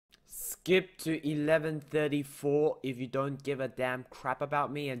skip to 11:34 if you don't give a damn crap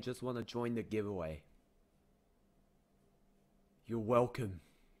about me and just want to join the giveaway. You're welcome.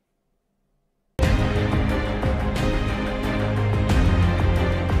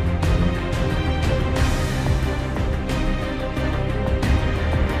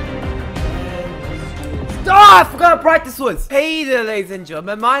 I forgot how bright this was. Hey there, ladies and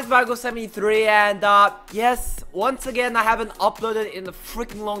gentlemen, mine's MightyEagle73, and yes, once again I haven't uploaded in a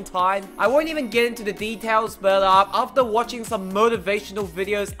freaking long time. I won't even get into the details, but after watching some motivational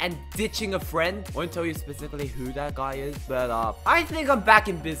videos and ditching a friend, won't tell you specifically who that guy is, but I think I'm back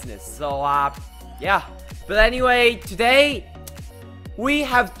in business. So yeah. But anyway, today we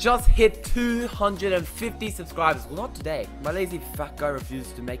have just hit 250 subscribers. Well, not today. My lazy fat guy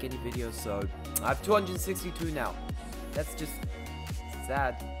refused to make any videos, so I have 262 now. That's just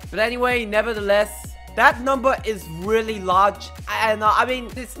sad. But anyway, nevertheless, that number is really large. And I mean,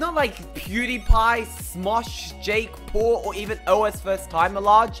 it's not like PewDiePie, Smosh, Jake Paul, or even OS First Timer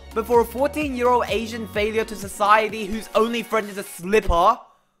large. But for a 14-year-old Asian failure to society whose only friend is a slipper.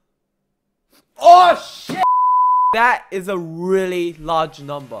 Oh shit! That is a really large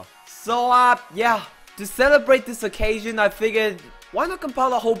number. So yeah, to celebrate this occasion, I figured, why not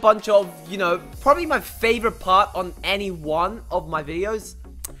compile a whole bunch of, you know, probably my favorite part on any one of my videos?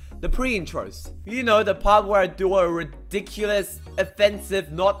 The pre-intros. You know, the part where I do a ridiculous,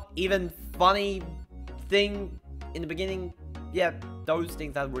 offensive, not even funny thing in the beginning. Yeah, those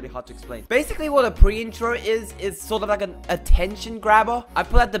things are really hard to explain. Basically, what a pre-intro is sort of like an attention grabber. I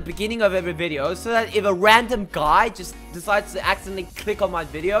put at the beginning of every video so that if a random guy just decides to accidentally click on my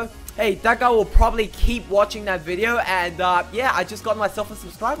video, hey, that guy will probably keep watching that video, and yeah, I just got myself a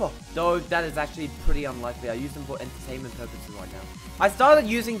subscriber. Though that is actually pretty unlikely. I use them for entertainment purposes right now. I started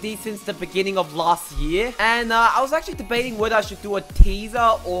using these since the beginning of last year, and I was actually debating whether I should do a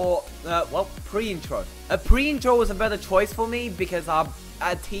teaser or, well, pre-intro. A pre-intro was a better choice for me because a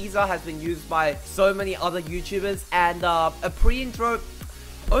teaser has been used by so many other YouTubers, and a pre-intro,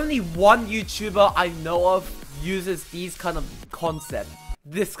 only one YouTuber I know of uses these kind of concepts.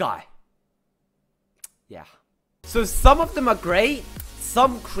 This guy. Yeah. So some of them are great,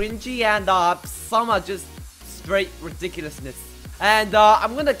 some cringy, and some are just straight ridiculousness. And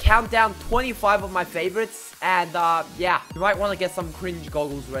I'm gonna count down 25 of my favorites, and yeah, you might want to get some cringe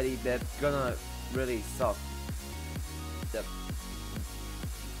goggles ready. They're gonna really suck. Yep.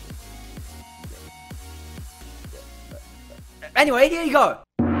 Anyway, here you go.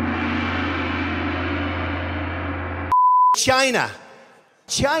 China.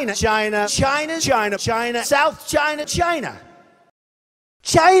 China, China, China, China, China, South China, China.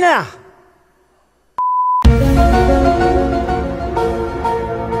 China!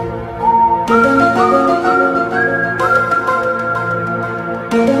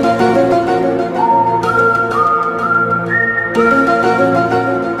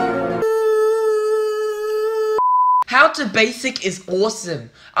 How to Basic is awesome.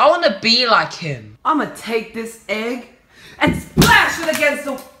 I want to be like him. I'm gonna take this egg and splash it against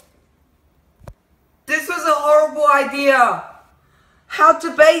the... This was a horrible idea. How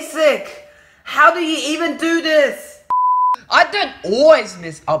to Basic. How do you even do this? I don't always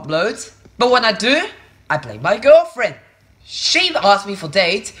miss uploads, but when I do, I blame my girlfriend. She asks me for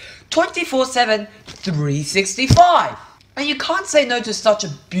dates 24/7, 365. And you can't say no to such a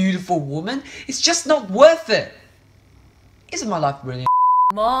beautiful woman. It's just not worth it. Isn't my life brilliant?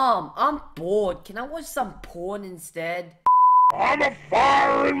 Mom, I'm bored. Can I watch some porn instead? I'm a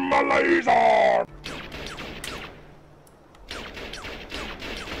fire in my laser!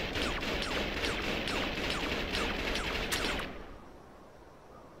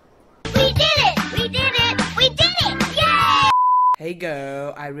 We did it! We did it! We did it! Yay! Hey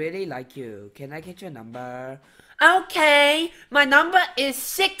girl, I really like you. Can I get your number? Okay, my number is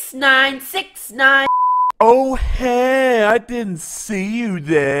 6969. Oh hey, I didn't see you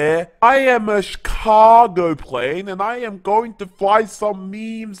there. I am a cargo plane and I am going to fly some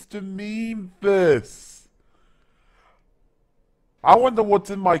memes to meme this. I wonder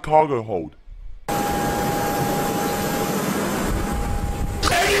what's in my cargo hold.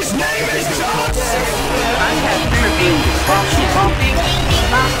 His name is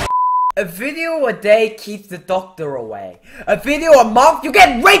A video a day keeps the doctor away. A video a month, you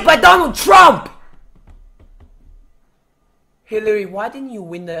get raped by Donald Trump! Hillary, why didn't you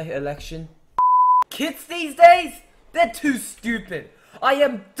win the election? Kids these days, they're too stupid. I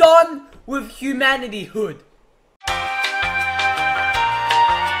am done with humanityhood.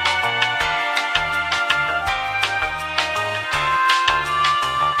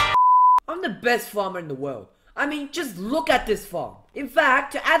 I'm the best farmer in the world. I mean, just look at this farm. In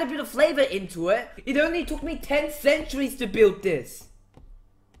fact, to add a bit of flavor into it, it only took me 10 centuries to build this.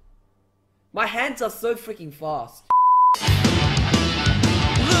 My hands are so freaking fast. Look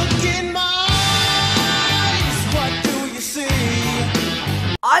in my eyes, what do you see?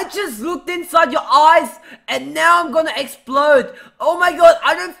 I just looked inside your eyes and now I'm gonna explode. Oh my god,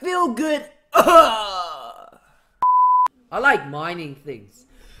 I don't feel good. Ugh. I like mining things.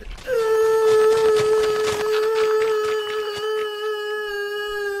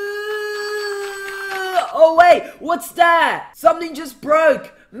 Oh wait, what's that? Something just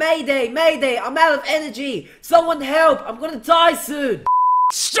broke. Mayday, mayday, I'm out of energy. Someone help, I'm gonna die soon.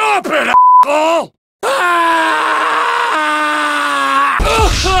 Stop it, asshole!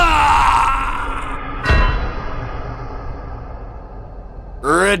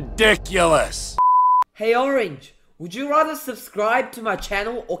 Ridiculous. Hey Orange, would you rather subscribe to my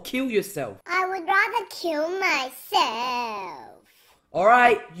channel or kill yourself? I would rather kill myself.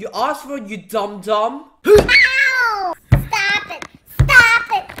 Alright, you asked for it, you dum-dum. Ow! Stop it!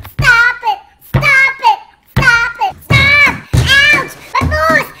 Stop it! Stop it! Stop it! Stop it! Stop! Ouch! My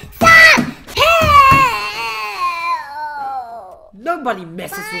balls! Stop! Help! Nobody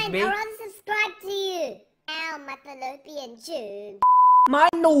messes with Fine, me. I'll rather subscribe to you. Ow, my fallopian tube. My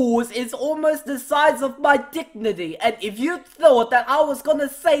nose is almost the size of my dignity, and if you thought that I was gonna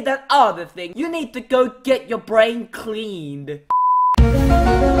say that other thing, you need to go get your brain cleaned.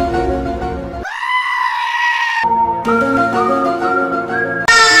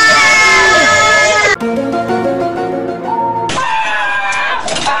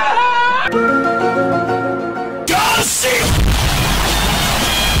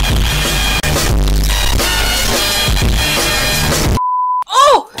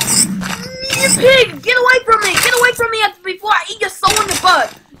 Oh! You pig! Get away from me! Get away from me before I eat your soul in the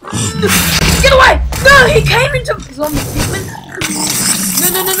butt! Get away! No! He came into zombie pigment!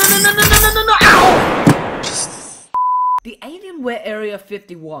 No! Ow! The Alienware Area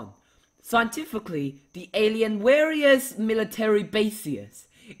 51. Scientifically, the Alienware's military bases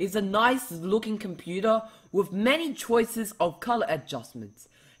is a nice looking computer with many choices of color adjustments.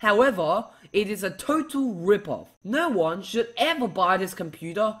 However, it is a total rip-off. No one should ever buy this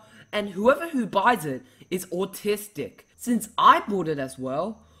computer, and whoever who buys it is autistic, since I bought it as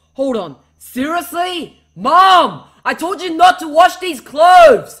well. Hold on, seriously? Mom! I told you not to wash these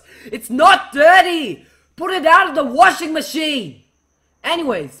clothes! It's not dirty! Put it out of the washing machine!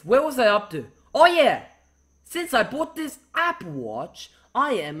 Anyways, where was I up to? Oh yeah! Since I bought this Apple Watch,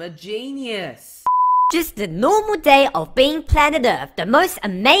 I am a genius! Just a normal day of being planet Earth, the most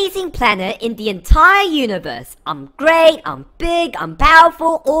amazing planet in the entire universe. I'm great, I'm big, I'm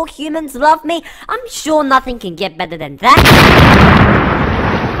powerful, all humans love me. I'm sure nothing can get better than that.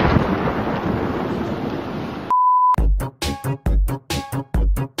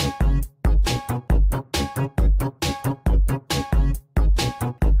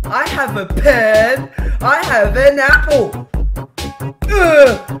 I have a pen! I have an apple!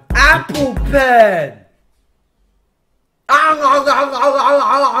 Apple pen!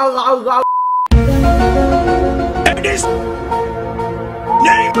 And his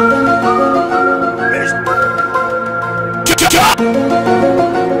name is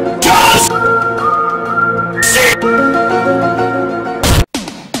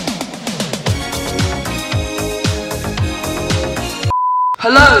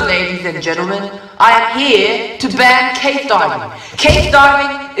Hello, ladies and gentlemen. I am here to ban cave diving. Cave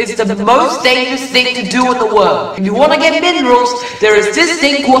diving is the most dangerous thing to do in the world. If you want to get minerals, there is this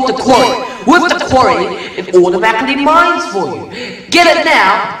thing called the quarry. With the quarry, it automatically mines for you. Get it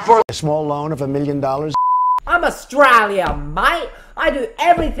now for a small loan of $1 million. I'm Australia, mate. I do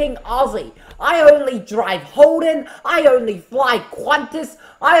everything Aussie. I only drive Holden, I only fly Qantas,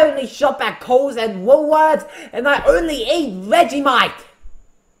 I only shop at Coles and Woolworths, and I only eat Vegemite.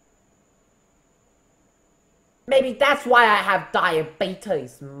 Maybe that's why I have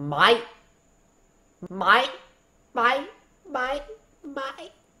diabetes, mate. Mate.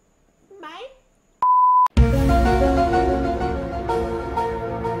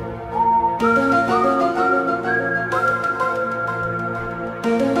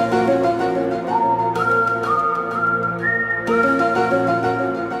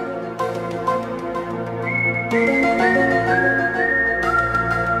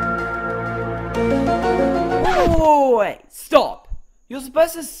 Wait, stop! You're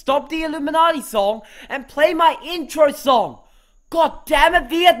supposed to stop the Illuminati song and play my intro song! God damn it,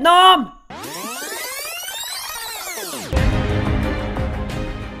 Vietnam!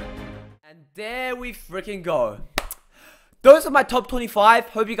 And there we freaking go. those are my top 25.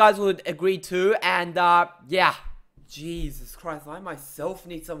 Hope you guys would agree too. And yeah. Jesus Christ, I myself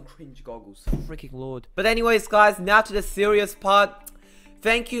need some cringe goggles. Freaking lord. But anyways, guys, now to the serious part.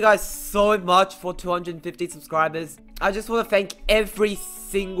 Thank you guys so much for 250 subscribers. I just want to thank every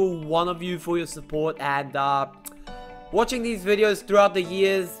single one of you for your support and watching these videos throughout the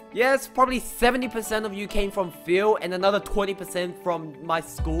years. Yes, probably 70% of you came from Phil and another 20% from my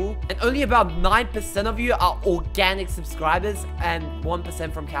school. And only about 9% of you are organic subscribers and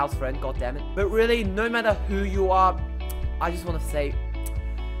 1% from Cal's friend, goddammit. But really, no matter who you are, I just want to say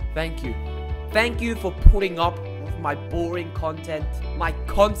thank you. Thank you for putting up with my boring content, my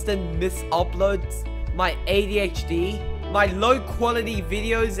constant mis-uploads, my ADHD, my low quality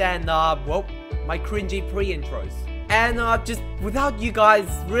videos and well, my cringy pre-intros. And just without you guys,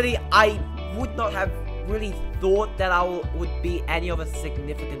 really, I would not have really thought that I would be any of a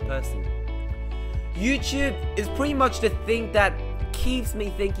significant person. YouTube is pretty much the thing that keeps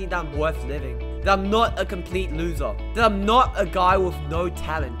me thinking that I'm worth living. That I'm not a complete loser. That I'm not a guy with no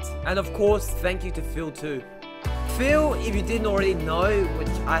talent. And of course, thank you to Phil too. Phil, if you didn't already know, which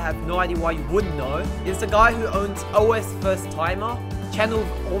I have no idea why you wouldn't know, is the guy who owns OS First Timer, channel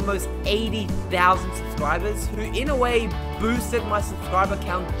with almost 80,000 subscribers, who in a way boosted my subscriber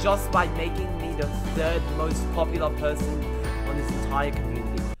count just by making me the 3rd most popular person on this entire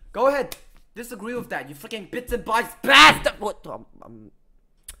community. Go ahead, disagree with that, you freaking bits and bytes bastard! What?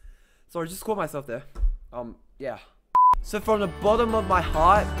 Sorry, just caught myself there. Yeah. So from the bottom of my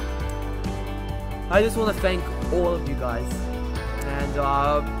heart, I just want to thank all of you guys.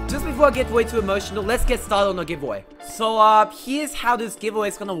 And just before I get way too emotional, let's get started on the giveaway. So here's how this giveaway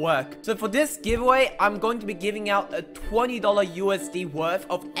is gonna work. So for this giveaway, I'm going to be giving out a $20 USD worth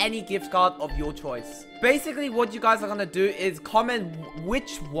of any gift card of your choice. Basically, what you guys are gonna do is comment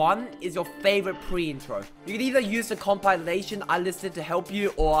which one is your favorite pre-intro. You can either use the compilation I listed to help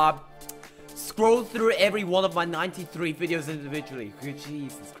you, or scroll through every one of my 93 videos individually.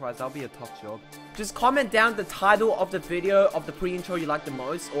 Jesus Christ, that'll be a tough job. Just comment down the title of the video of the pre-intro you like the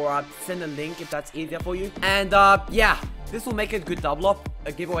most, or send a link if that's easier for you. And yeah, this will make a good double up,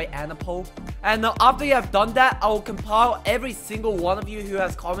 a giveaway and a poll. And after you have done that, I will compile every single one of you who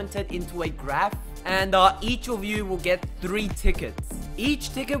has commented into a graph. And each of you will get 3 tickets.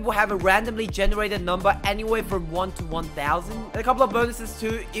 Each ticket will have a randomly generated number anywhere from 1 to 1,000. And a couple of bonuses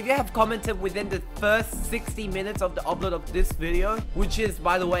too. If you have commented within the first 60 minutes of the upload of this video, which is,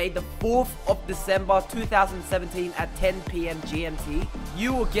 by the way, the 4th of December 2017 at 10 PM GMT,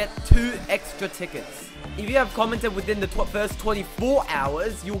 you will get 2 extra tickets. If you have commented within the first 24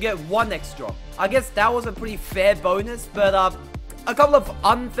 hours, you'll get 1 extra. I guess that was a pretty fair bonus, but a couple of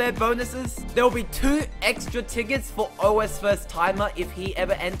unfair bonuses. There will be 2 extra tickets for OS First Timer if he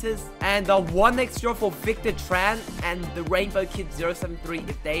ever enters, and 1 extra for Victor Tran and the Rainbow Kid 073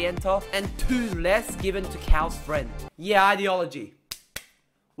 if they enter, and 2 less given to Cal's friend. Yeah, ideology.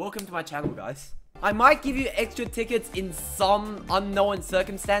 Welcome to my channel, guys. I might give you extra tickets in some unknown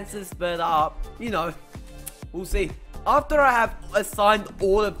circumstances, but you know, we'll see. After I have assigned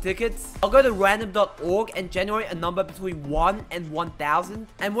all the tickets, I'll go to random.org and generate a number between 1 and 1,000.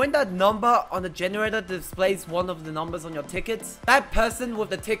 And when that number on the generator displays one of the numbers on your tickets, that person with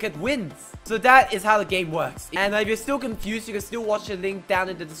the ticket wins. So that is how the game works. And if you're still confused, you can still watch the link down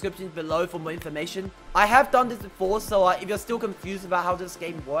in the description below for more information. I have done this before, so if you're still confused about how this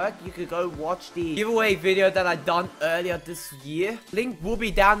game works, you could go watch the giveaway video that I done earlier this year. Link will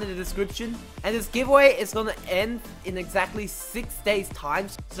be down in the description. And this giveaway is gonna end in exactly 6 days time,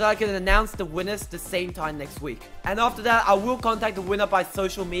 so I can announce the winners the same time next week. And after that, I will contact the winner by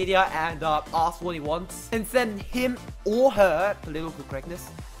social media and ask what he wants, and send him or her, political correctness,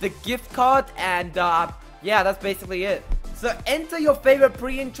 the gift card. And yeah, that's basically it. So enter your favorite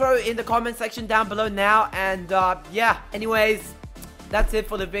pre-intro in the comment section down below now. And yeah, anyways, that's it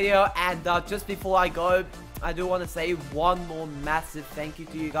for the video. And just before I go, I do want to say one more massive thank you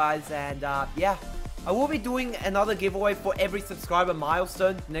to you guys. And yeah, I will be doing another giveaway for every subscriber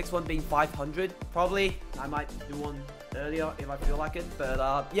milestone. The next one being 500. Probably I might do one earlier if I feel like it.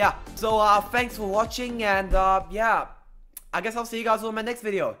 But yeah, so thanks for watching. And yeah, I guess I'll see you guys on my next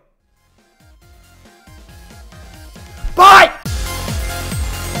video.